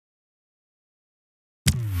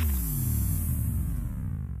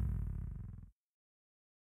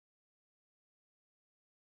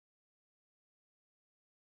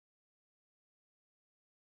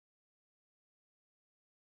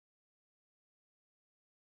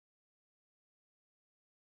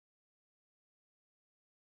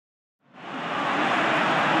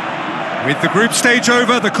With the group stage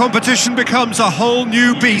over, the competition becomes a whole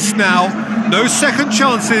new beast now. No second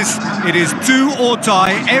chances, it is do or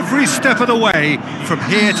die every step of the way from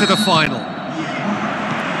here to the final.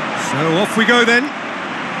 So off we go then.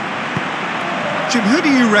 Jim, who do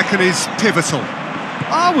you reckon is pivotal?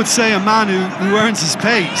 I would say a man who earns his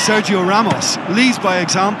pay, Sergio Ramos. Leads by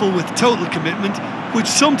example with total commitment, which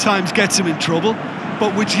sometimes gets him in trouble,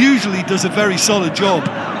 but which usually does a very solid job.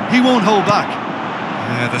 He won't hold back.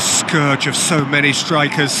 Yeah, the scourge of so many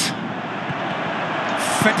strikers.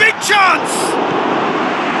 Big chance!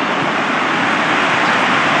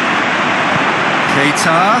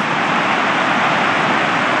 Keita.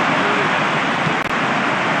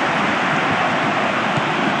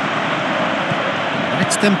 And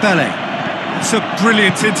it's Dembele. It's a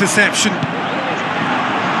brilliant interception.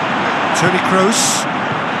 Toni Kroos.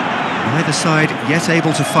 Neither side yet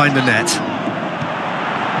able to find the net.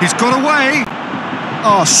 He's got away.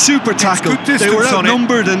 Oh, super tackle. They were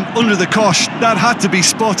outnumbered and under the cosh. That had to be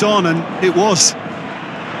spot on, and it was.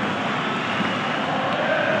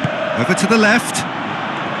 Over to the left.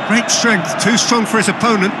 Great strength, too strong for his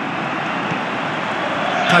opponent.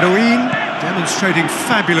 Padouin demonstrating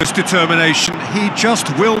fabulous determination. He just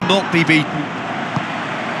will not be beaten.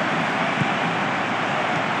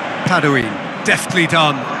 Padouin, deftly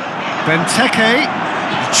done. Benteke,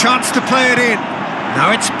 a chance to play it in. Now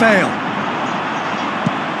it's Bale.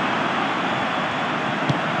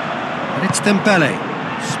 And it's Dembele.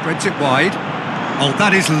 Spreads it wide. Oh,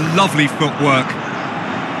 that is lovely footwork.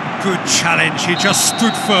 Good challenge, he just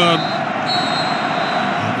stood firm.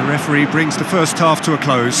 And the referee brings the first half to a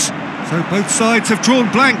close. So both sides have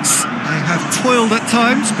drawn blanks. They have toiled at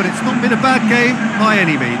times, but it's not been a bad game by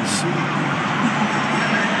any means.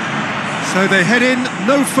 So they head in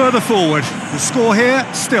no further forward. The score here,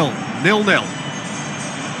 still 0-0.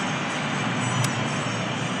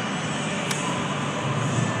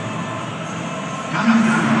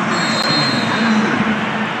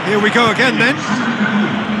 Here we go again then.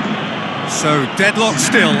 So deadlock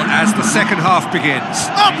still as the second half begins.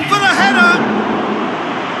 Up for the header!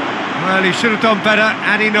 Well, he should have done better,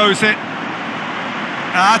 and he knows it.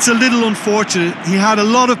 That's a little unfortunate. He had a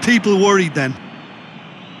lot of people worried then.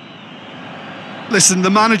 Listen, the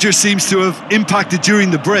manager seems to have impacted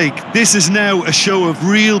during the break. This is now a show of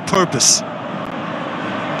real purpose.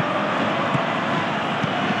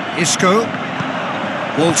 Isco.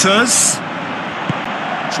 Walters.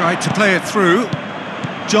 Tried to play it through.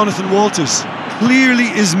 Jonathan Walters clearly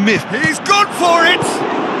is miffed. He's gone for it!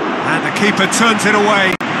 And the keeper turns it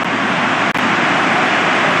away.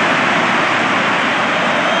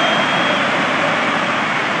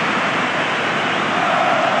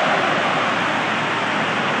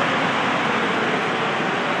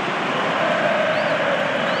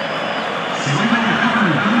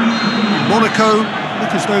 Monaco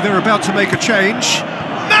look as though they're about to make a change.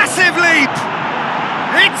 Massive leap!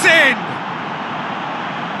 It's in!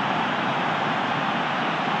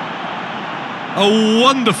 A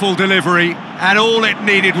wonderful delivery, and all it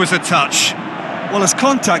needed was a touch. Well, as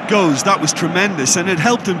contact goes, that was tremendous, and it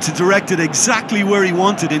helped him to direct it exactly where he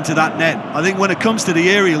wanted into that net. I think when it comes to the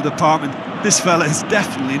aerial department, this fella is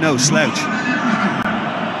definitely no slouch.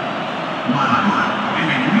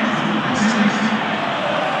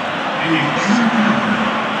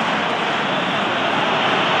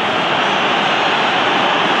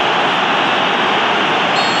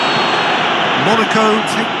 Monaco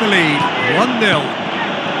take the lead,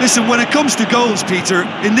 1-0. Listen, when it comes to goals, Peter,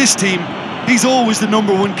 in this team, he's always the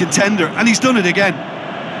 #1 contender, and he's done it again.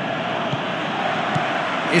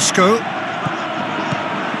 Isco.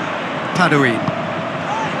 Padouin.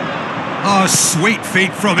 Oh, sweet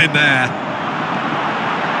feet from him there.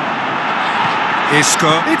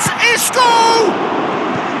 Isco. It's Isco!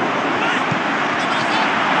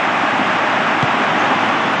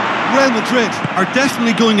 Real Madrid are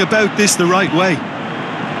definitely going about this the right way.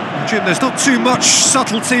 Jim, there's not too much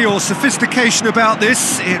subtlety or sophistication about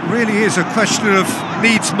this. It really is a question of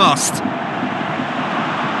needs must.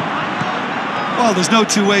 Well, there's no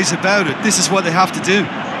two ways about it. This is what they have to do.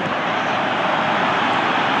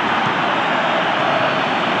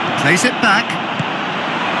 Plays it back.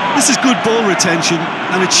 This is good ball retention,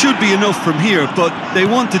 and it should be enough from here, but they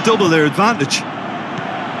want to double their advantage.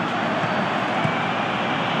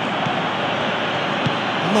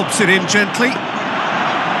 Lobs it in gently.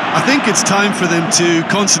 I think it's time for them to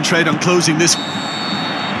concentrate on closing this.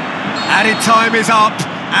 Added time is up,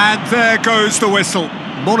 and there goes the whistle.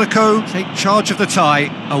 Monaco take charge of the tie.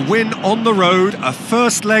 A win on the road, a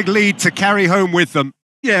first leg lead to carry home with them.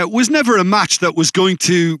 Yeah, it was never a match that was going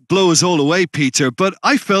to blow us all away, Peter, but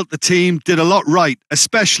I felt the team did a lot right,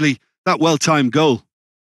 especially that well-timed goal.